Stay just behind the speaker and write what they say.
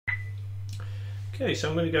Okay, so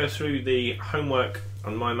I'm going to go through the homework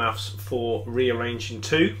on My Maths for rearranging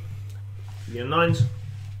 2, Year 9s.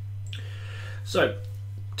 So,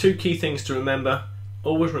 two key things to remember.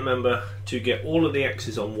 Always remember to get all of the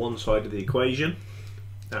x's on one side of the equation.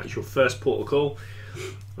 That's your first port of call.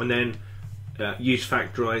 And then use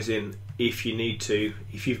factorising if you need to,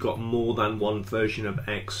 if you've got more than one version of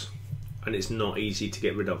x and it's not easy to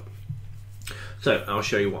get rid of. So, I'll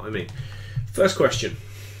show you what I mean. First question.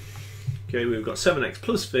 Okay, we've got 7x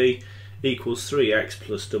plus v equals 3x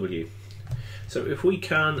plus w. So if we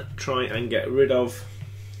can try and get rid of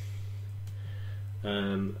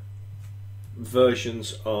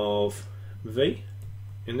versions of v,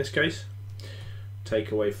 in this case,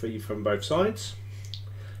 take away v from both sides.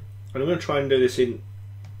 And I'm going to try and do this in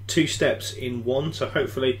 2 steps in one, so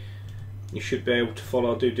hopefully you should be able to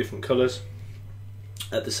follow. I'll do different colours.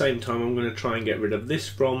 At the same time, I'm going to try and get rid of this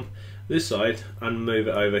from this side and move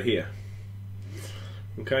it over here.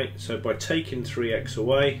 Okay, so by taking 3x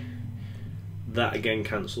away, that again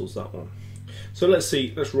cancels that one. So let's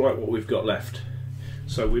write what we've got left.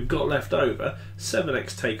 So we've got left over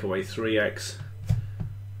 7x take away 3x,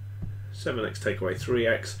 7x take away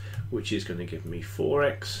 3x, which is going to give me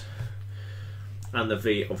 4x, and the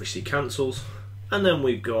v obviously cancels. And then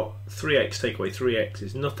we've got 3x take away 3x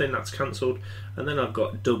is nothing, that's cancelled. And then I've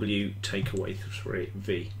got w take away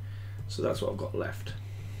 3v. So that's what I've got left.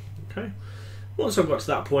 Okay. Once I've got to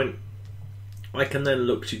that point, I can then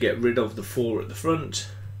look to get rid of the 4 at the front,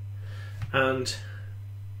 and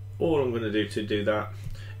all I'm going to do to do that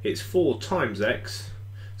is 4 times x,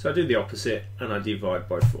 so I do the opposite and I divide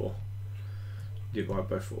by 4. Divide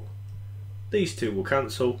by 4. These two will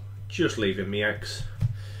cancel, just leaving me x,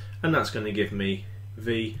 and that's going to give me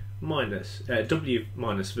v minus w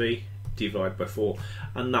minus v divided by 4,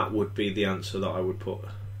 and that would be the answer that I would put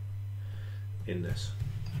in this.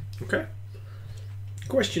 Okay.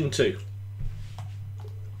 Question 2.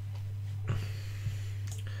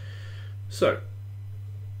 So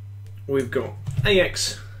we've got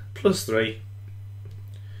ax plus 3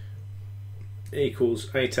 equals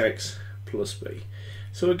 8x plus b.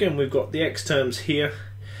 So again, we've got the x terms here.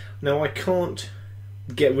 Now I can't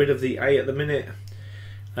get rid of the a at the minute,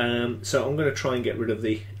 so I'm going to try and get rid of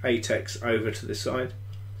the 8x over to this side.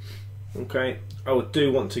 Okay, I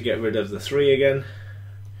do want to get rid of the 3 again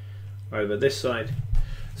over this side.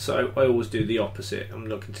 So I always do the opposite. I'm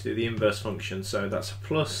looking to do the inverse function. So that's a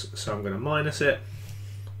plus, so I'm going to minus it.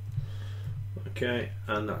 Okay,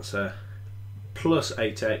 and that's a plus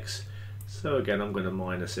 8x. So again, I'm going to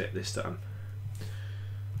minus it this time.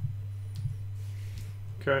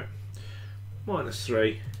 Okay, minus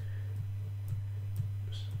 3.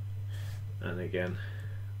 And again,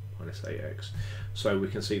 minus 8x. So we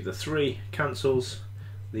can see the 3 cancels,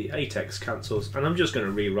 the 8x cancels, and I'm just going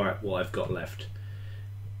to rewrite what I've got left.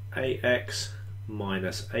 ax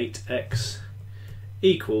minus 8x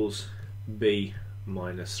equals b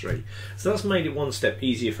minus 3. So that's made it one step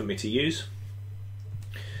easier for me to use,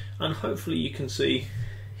 and hopefully you can see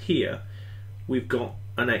here we've got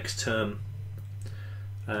an x term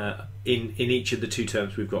in each of the 2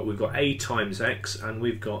 terms. We've got a times x and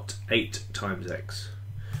we've got 8 times x.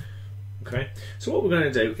 Okay, so what we're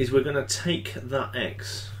going to do is we're going to take that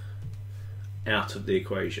x out of the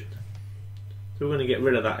equation. So we're going to get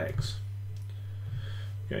rid of that x.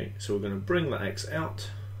 Okay, so we're going to bring that x out,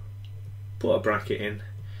 put a bracket in,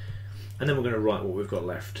 and then we're going to write what we've got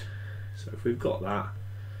left. So if we've got that,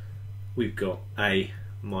 we've got a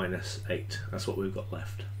minus 8. That's what we've got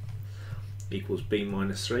left. Equals b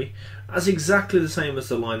minus 3. That's exactly the same as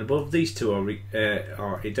the line above. These two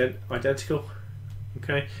are identical.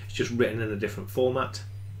 Okay, it's just written in a different format.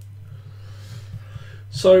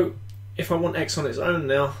 So if I want x on its own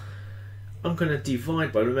now, I'm going to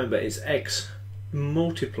divide by, remember it's x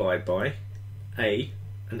multiplied by a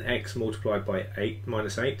and x multiplied by 8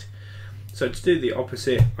 minus 8. So to do the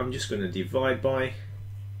opposite, I'm just going to divide by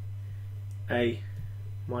a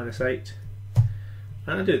minus 8,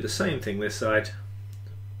 and I do the same thing this side,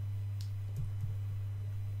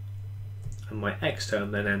 and my x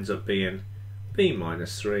term then ends up being b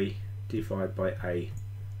minus 3 divided by a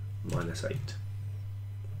minus 8.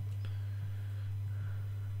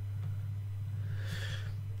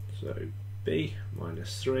 So b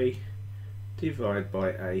minus 3 divided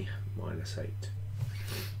by a minus 8.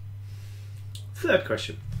 Third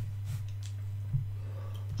question.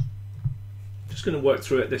 Just going to work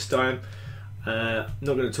through it this time. Not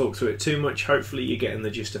going to talk through it too much. Hopefully you're getting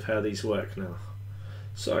the gist of how these work now.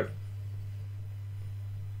 So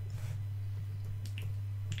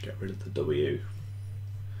get rid of the w,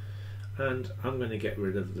 and I'm going to get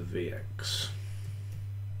rid of the vx.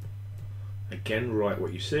 Again, write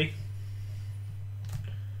what you see.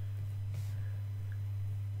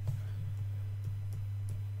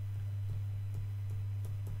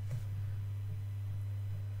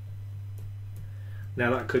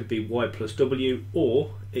 Now that could be y plus w,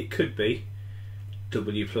 or it could be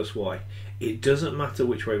w plus y. It doesn't matter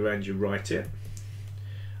which way around you write it.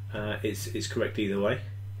 It's correct either way.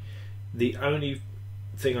 The only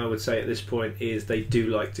thing I would say at this point is they do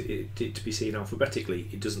like it to be seen alphabetically.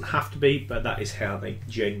 It doesn't have to be, but that is how they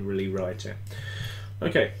generally write it.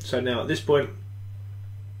 Okay, so now at this point,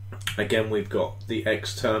 again, we've got the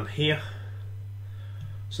x term here.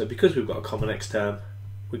 So because we've got a common x term,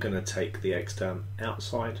 we're going to take the x term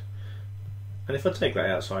outside. And if I take that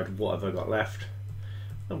outside, what have I got left?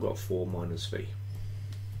 I've got 4 minus v.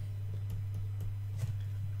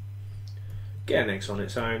 Get an x on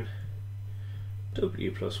its own.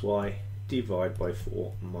 W plus y divide by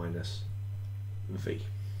 4 minus v.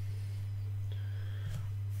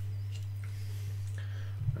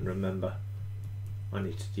 And remember, I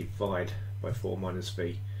need to divide by 4 minus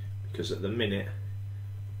v because at the minute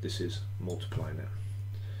this is multiplying it.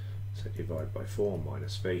 So divide by 4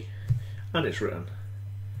 minus v, and it's written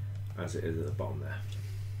as it is at the bottom there.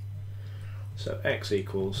 So x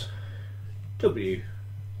equals w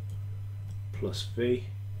plus v,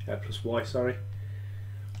 plus y, sorry.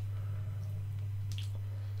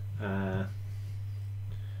 And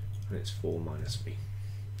it's 4 minus v.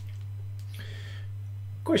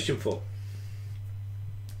 Question 4.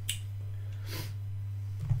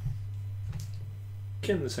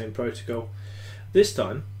 Again, the same protocol. This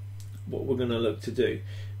time, what we're going to look to do,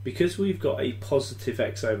 because we've got a positive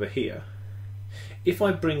x over here, if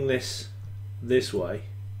I bring this way,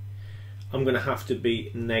 I'm going to have to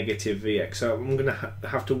be negative vx. So I'm going to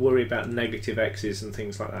have to worry about negative x's and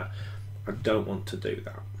things like that. I don't want to do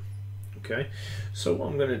that. Okay, so what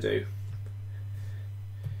I'm going to do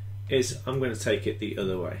is I'm going to take it the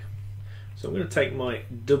other way. So I'm going to take my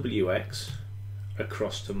wx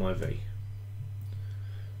across to my v.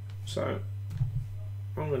 So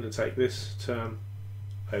I'm going to take this term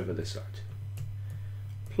over this side,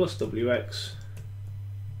 plus wx,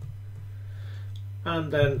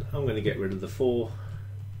 and then I'm going to get rid of the 4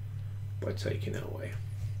 by taking it away.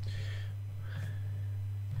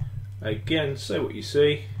 Again, say what you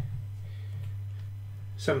see.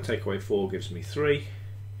 7 take away 4 gives me 3.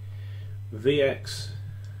 Vx,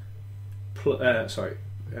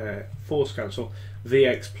 4's cancel.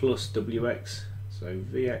 Vx plus wx, so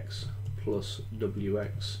Vx plus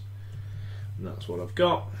wx, and that's what I've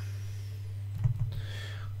got.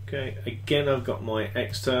 Okay, again I've got my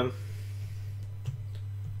x term,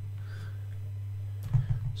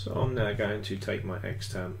 so I'm now going to take my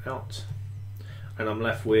x term out, and I'm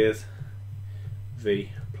left with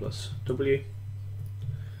v plus w.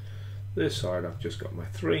 This side I've just got my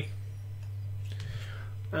 3,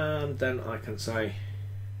 and then I can say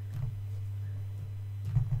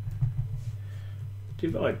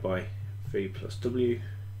divide by v plus w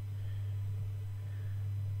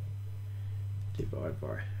divide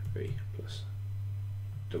by v plus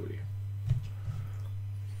w.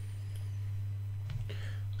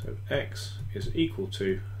 So x is equal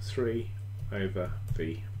to 3 over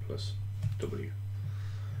v plus w.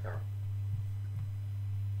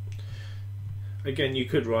 Again, you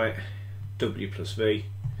could write w plus v,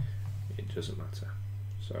 it doesn't matter.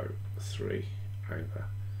 So 3 over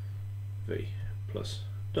v plus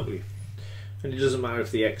w. And it doesn't matter if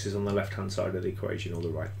the x is on the left hand side of the equation or the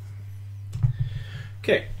right.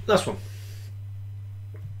 Okay, last one.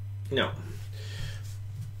 Now,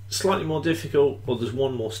 slightly more difficult, or there's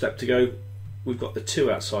one more step to go. We've got the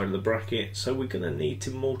 2 outside of the bracket, so we're going to need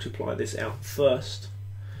to multiply this out first.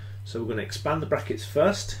 So we're going to expand the brackets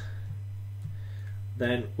first,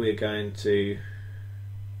 then we're going to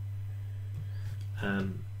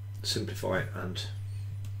simplify and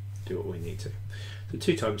do what we need to. So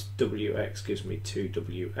 2 times wx gives me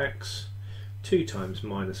 2wx, 2 times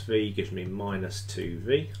minus v gives me minus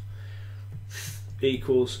 2v,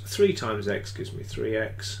 equals 3 times x gives me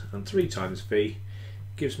 3x, and 3 times v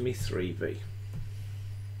gives me 3v.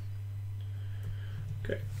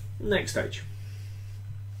 Okay, next stage.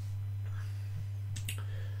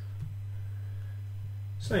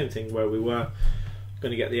 Same thing where we were,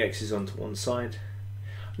 going to get the x's onto one side.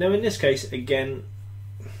 Now in this case, again,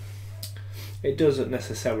 it doesn't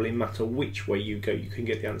necessarily matter which way you go, you can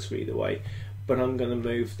get the answer either way, but I'm going to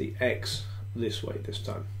move the x this way this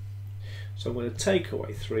time. So I'm going to take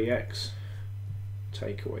away 3x,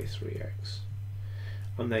 take away 3x.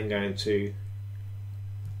 I'm then going to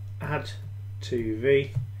add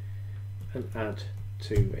 2v and add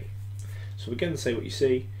 2v. So we're going to say what you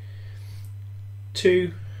see.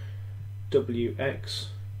 2wx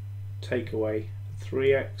take away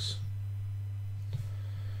 3x,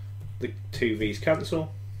 the two v's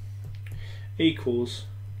cancel, equals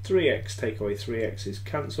 3x take away 3x is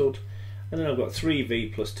cancelled, and then I've got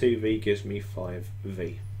 3v plus 2v gives me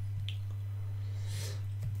 5v.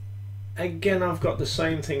 Again, I've got the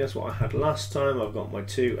same thing as what I had last time. I've got my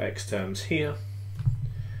two x terms here.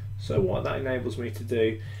 So what that enables me to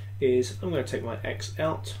do is I'm going to take my x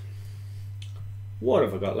out. What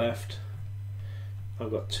have I got left?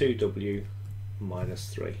 I've got 2w minus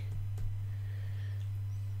 3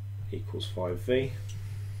 equals 5v.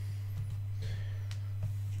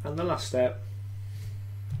 And the last step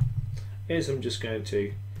is I'm just going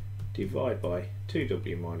to divide by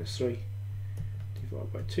 2w minus 3,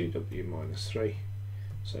 divide by 2w minus 3.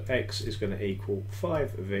 So x is going to equal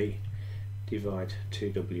 5v divide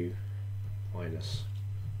 2w minus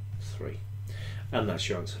 3. And that's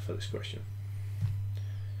your answer for this question.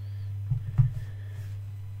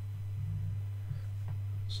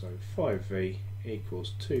 So 5v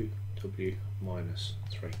equals 2w minus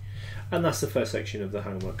 3. And that's the first section of the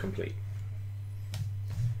homework complete.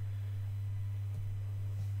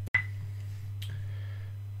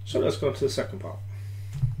 So let's go on to the second part.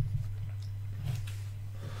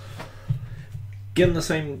 Again, the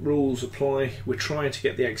same rules apply. We're trying to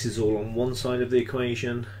get the x's all on one side of the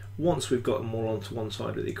equation. Once we've got them all onto one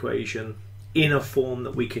side of the equation in a form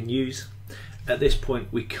that we can use, at this point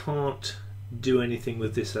we can't do anything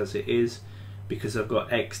with this as it is because I've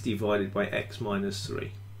got x divided by x minus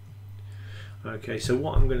 3. Okay, so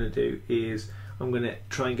what I'm going to do is I'm going to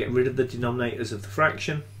try and get rid of the denominators of the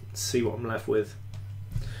fraction, see what I'm left with.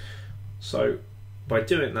 So by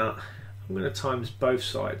doing that, I'm going to times both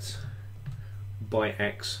sides by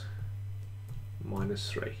x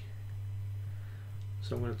minus 3.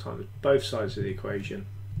 So I'm going to times both sides of the equation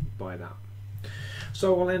by that.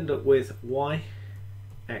 So I'll end up with y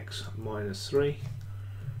x minus 3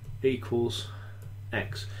 equals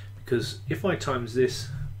x, because if I times this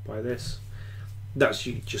by this, that's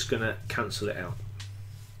just going to cancel it out.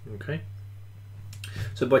 Okay,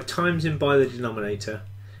 so by timesing by the denominator,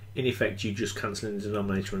 in effect you're just cancelling the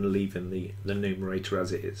denominator and leaving the numerator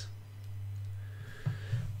as it is.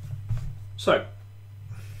 So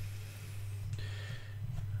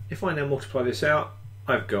if I now multiply this out,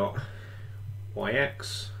 I've got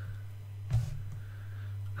yx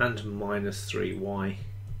and minus 3y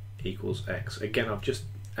equals x. Again, I've just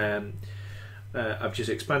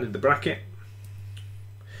expanded the bracket.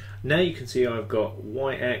 Now you can see I've got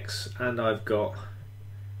yx and I've got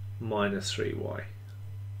minus 3y.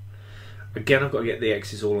 Again, I've got to get the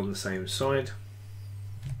x's all on the same side.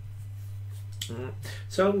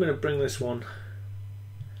 So I'm going to bring this one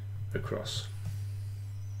across.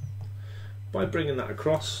 By bringing that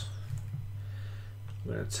across,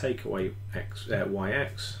 I'm going to take away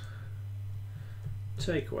yx,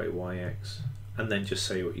 take away yx, and then just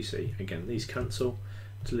see what you see. Again, these cancel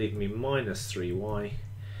to leave me minus 3y,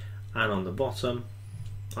 and on the bottom,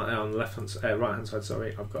 on the left hand, right hand side,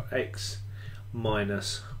 sorry, I've got x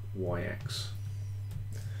minus yx.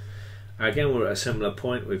 Again, we're at a similar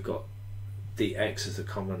point. We've got the x as a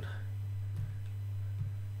common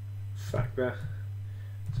factor,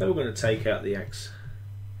 so we're going to take out the x,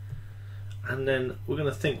 and then we're going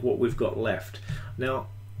to think what we've got left. Now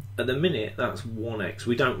at the minute that's 1x.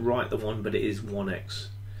 We don't write the 1, but it is 1x.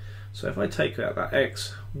 So if I take out that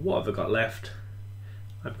x, what have I got left?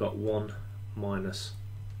 I've got 1 minus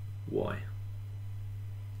y.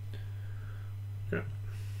 Yeah.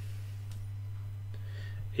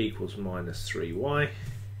 Equals minus 3y.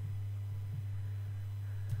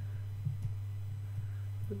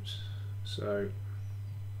 Oops. So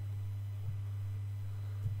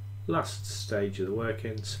last stage of the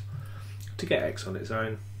workings, to get x on its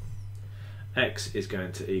own, x is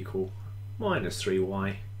going to equal minus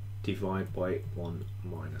 3y divided by 1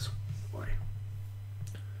 minus y.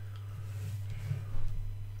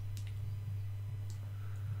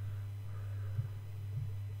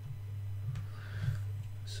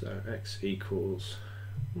 So x equals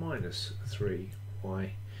minus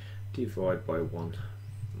 3y divided by 1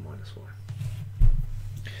 minus y.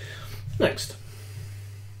 Next.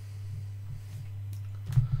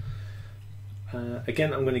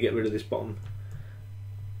 Again, I'm going to get rid of this bottom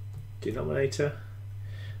denominator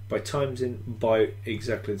by timesing by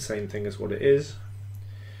exactly the same thing as what it is.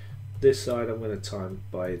 This side I'm going to time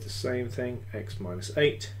by the same thing, x minus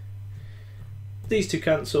 8. These two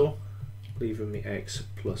cancel, leaving me x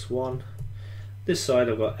plus 1. This side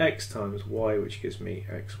I've got x times y, which gives me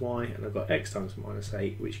xy, and I've got x times minus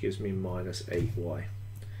 8, which gives me minus 8y.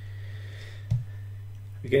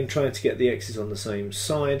 Again, trying to get the x's on the same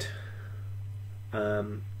side.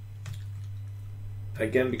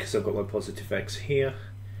 Again, because I've got my positive x here,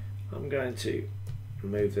 I'm going to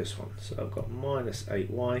move this one. So I've got minus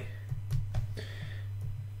 8y,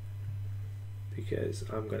 because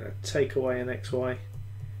I'm going to take away an xy,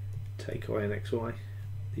 take away an xy.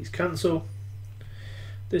 These cancel.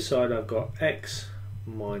 This side I've got x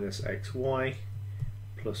minus xy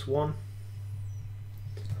plus 1.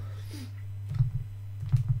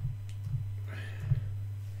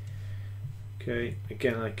 Okay,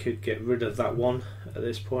 again I could get rid of that one at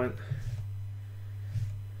this point.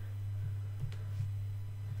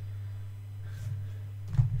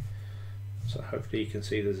 So hopefully you can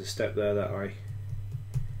see there's a step there that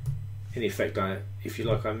in effect, if you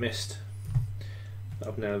like, I missed.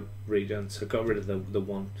 I've now redone, so got rid of the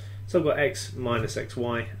 1. So I've got x minus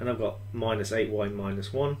xy, and I've got minus 8y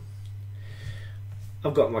minus 1.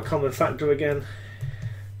 I've got my common factor again,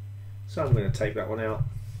 so I'm going to take that one out.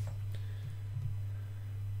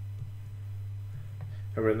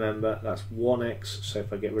 And remember, that's 1x, so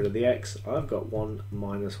if I get rid of the x, I've got 1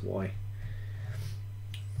 minus y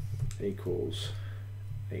equals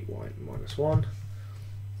 8y minus 1.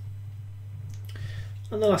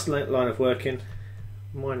 And the last line of working,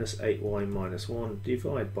 minus 8y minus 1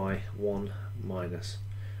 divided by 1 minus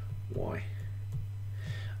y.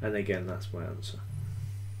 And again, that's my answer.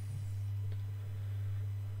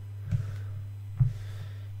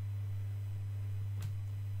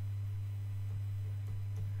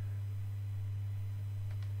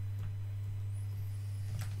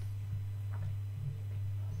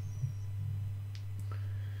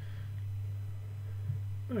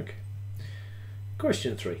 Okay.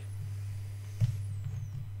 Question 3.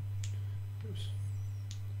 Oops.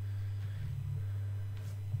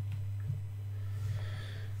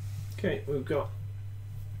 Okay, we've got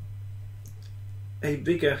a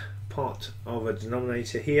bigger part of a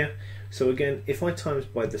denominator here. So again, if I times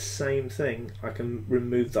by the same thing, I can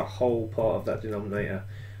remove the whole part of that denominator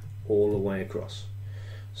all the way across.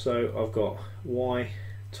 So I've got y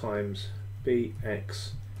times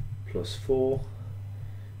bx plus 4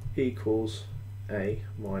 equals a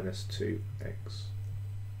minus 2x.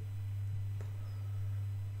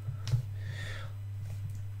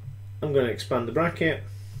 I'm going to expand the bracket,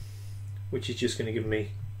 which is just going to give me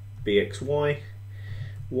bxy.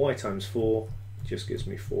 Y times 4 just gives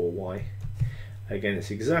me 4y. Again,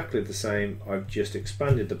 it's exactly the same. I've just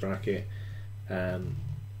expanded the bracket,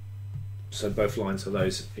 so both lines of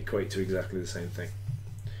those equate to exactly the same thing.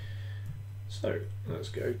 So let's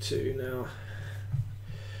go to now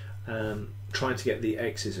trying to get the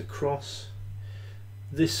x's across.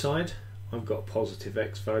 This side I've got a positive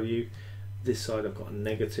x value, this side I've got a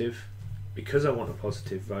negative. Because I want a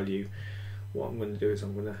positive value, what I'm going to do is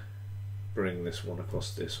I'm going to bring this one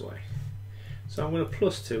across this way. So I'm going to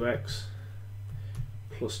plus 2x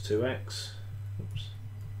plus 2x. Oops.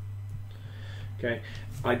 Okay,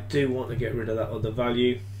 I do want to get rid of that other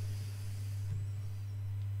value,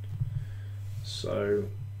 so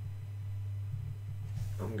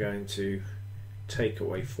I'm going to take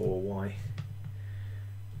away 4y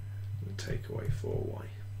and take away 4y.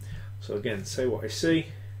 So again, say what I see,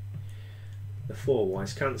 the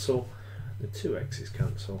 4y's cancel, the 2x's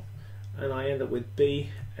cancel, and I end up with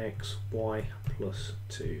bxy plus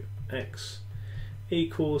 2x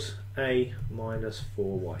equals a minus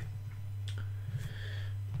 4y.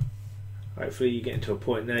 Hopefully you get into a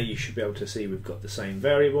point now you should be able to see we've got the same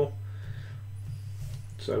variable.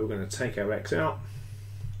 So we're going to take our x out.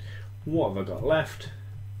 What have I got left?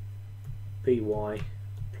 by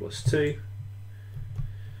plus 2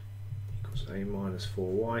 equals a minus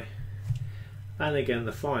 4y. And again,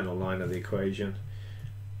 the final line of the equation,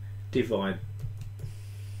 divide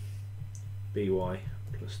by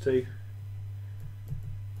plus 2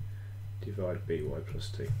 divide by plus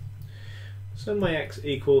 2. So my x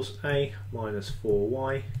equals a minus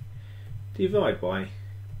 4y divided by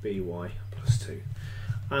by plus 2.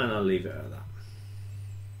 And I'll leave it at that.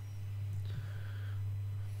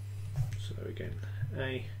 So again,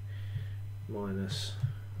 a minus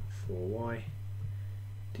 4y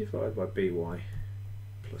divided by by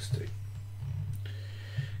plus 2.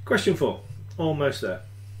 Question 4, almost there.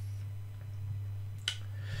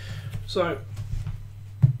 So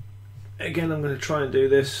again, I'm going to try and do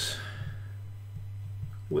this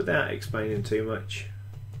without explaining too much.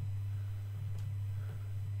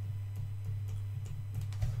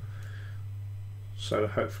 So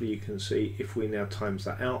hopefully you can see if we now times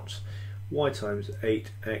that out, y times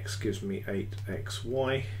 8x gives me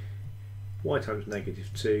 8xy, y times negative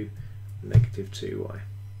 2, negative 2y.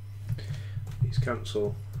 These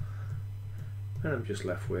cancel, and I'm just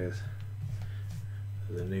left with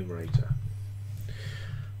the numerator.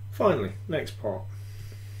 Finally, next part.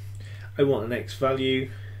 I want an x value.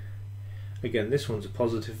 Again, this one's a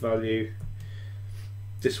positive value.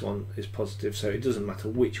 This one is positive, so it doesn't matter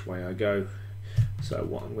which way I go. So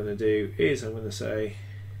what I'm going to do is I'm going to say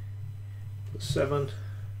plus 7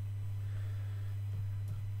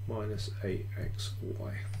 minus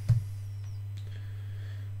 8xy.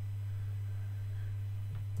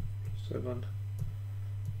 7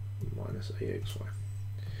 minus 8xy.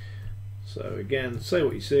 So again, say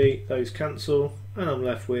what you see, those cancel, and I'm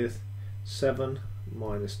left with 7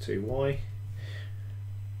 minus 2y,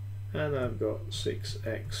 and I've got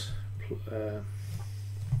 6x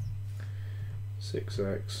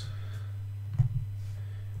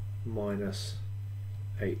minus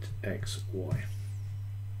 8xy.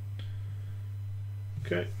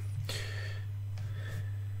 Okay,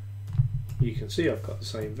 you can see I've got the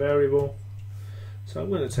same variable, so I'm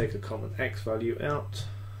going to take a common x value out.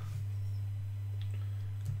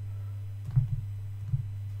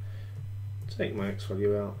 Take my x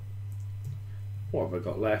value out. What have I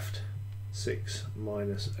got left? 6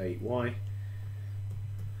 minus 8y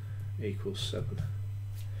equals 7.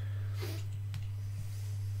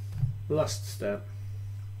 Last step,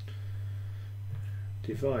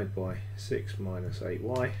 divide by 6 minus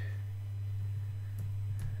 8y.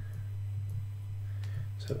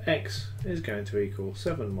 So x is going to equal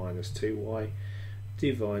 7 minus 2y,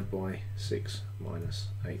 divide by 6 minus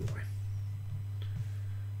 8y.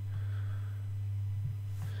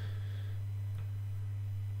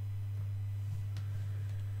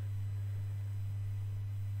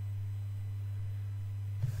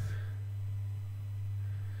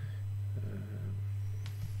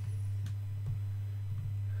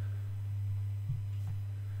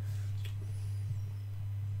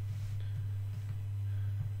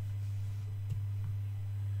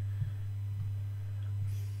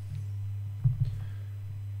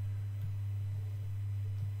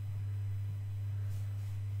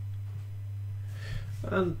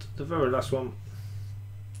 And the very last one,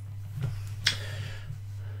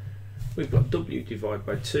 we've got w divided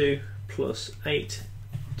by 2 plus 8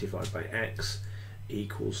 divided by x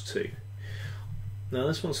equals 2. Now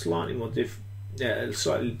this one's slightly more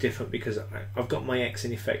slightly different because I've got my x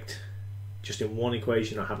in effect just in one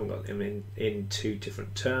equation. I haven't got them in two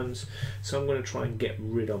different terms, so I'm going to try and get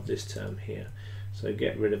rid of this term here. So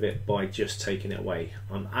get rid of it by just taking it away.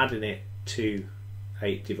 I'm adding it to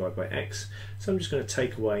 8 divided by x, so I'm just going to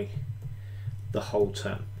take away the whole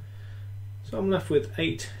term. So I'm left with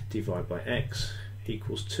 8 divided by x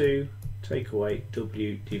equals 2, take away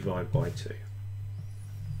w divided by 2.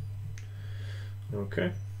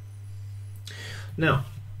 Okay. Now,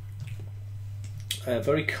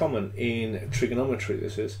 very common in trigonometry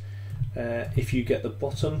this is, if you get the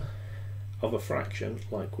bottom of a fraction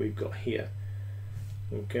like we've got here,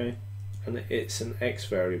 okay, and it's an x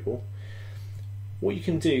variable, what you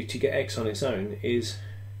can do to get x on its own is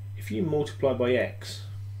if you multiply by x,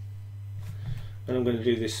 and I'm going to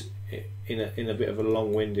do this in a bit of a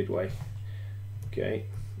long-winded way, okay,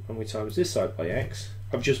 and we times this side by x.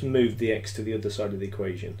 I've just moved the x to the other side of the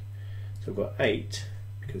equation, so I've got 8,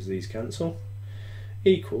 because these cancel,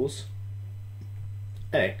 equals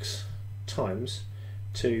x times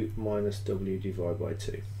 2 minus w divided by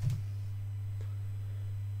 2.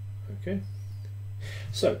 Okay,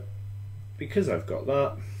 so because I've got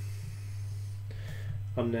that,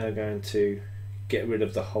 I'm now going to get rid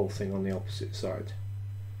of the whole thing on the opposite side.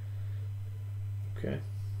 Okay,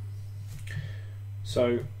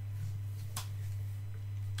 so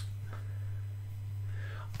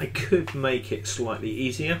I could make it slightly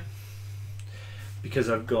easier because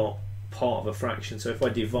I've got part of a fraction. So if I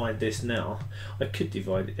divide this now, I could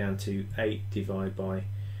divide it down to 8 divided by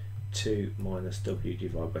 2 minus w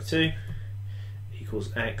divided by 2 equals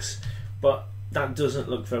x. But that doesn't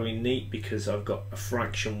look very neat because I've got a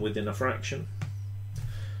fraction within a fraction.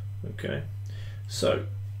 Okay, so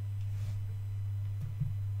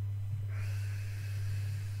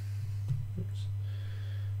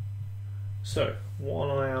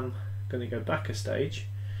while I am going to go back a stage,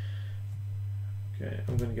 okay,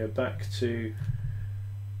 I'm going to go back to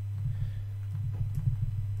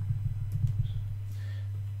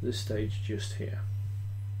this stage just here.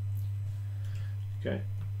 Okay,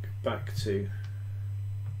 back to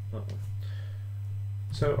that one.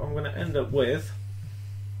 So I'm going to end up with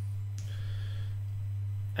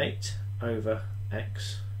 8 over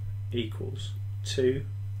x equals 2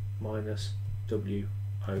 minus w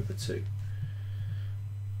over 2.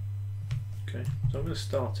 Okay, so I'm going to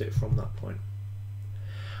start it from that point.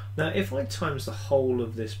 Now if I times the whole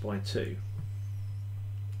of this by 2,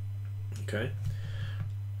 Okay,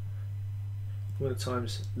 I'm going to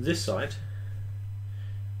times this side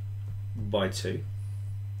by 2,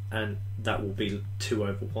 and that will be 2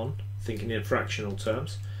 over 1, thinking in fractional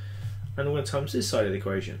terms, and I'm going to times this side of the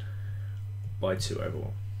equation by 2 over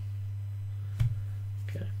 1.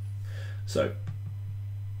 Okay, so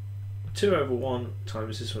 2 over 1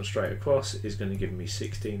 times this one straight across is going to give me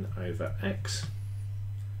 16 over x.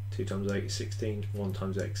 2 times 8 is 16, 1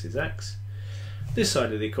 times x is x. This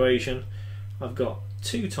side of the equation, I've got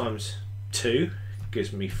 2 times 2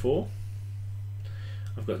 gives me 4.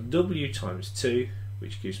 I've got w times 2,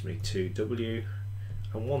 which gives me 2w,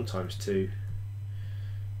 and 1 times 2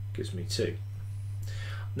 gives me 2.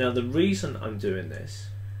 Now the reason I'm doing this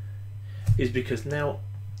is because now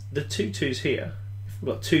the two 2's here, if I've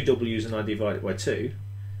got 2 w's and I divide it by 2,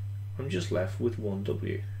 I'm just left with 1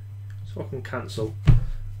 w. So I can cancel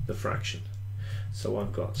the fraction. So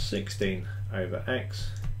I've got 16 over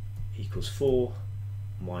x equals 4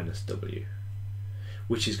 minus w,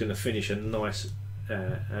 which is going to finish a nice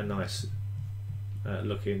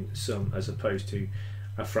looking sum as opposed to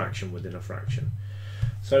a fraction within a fraction.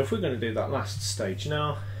 So if we're going to do that last stage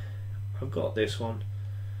now, I've got this one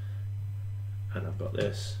and I've got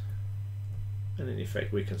this, and in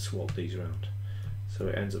effect we can swap these around. So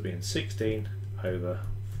it ends up being 16 over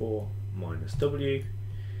 4 minus w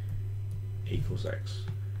equals x.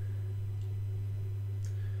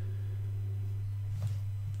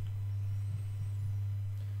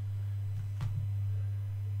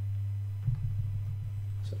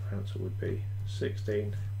 So the answer would be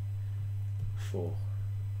 16 4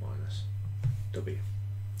 minus w.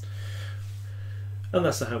 And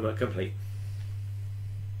that's the homework complete.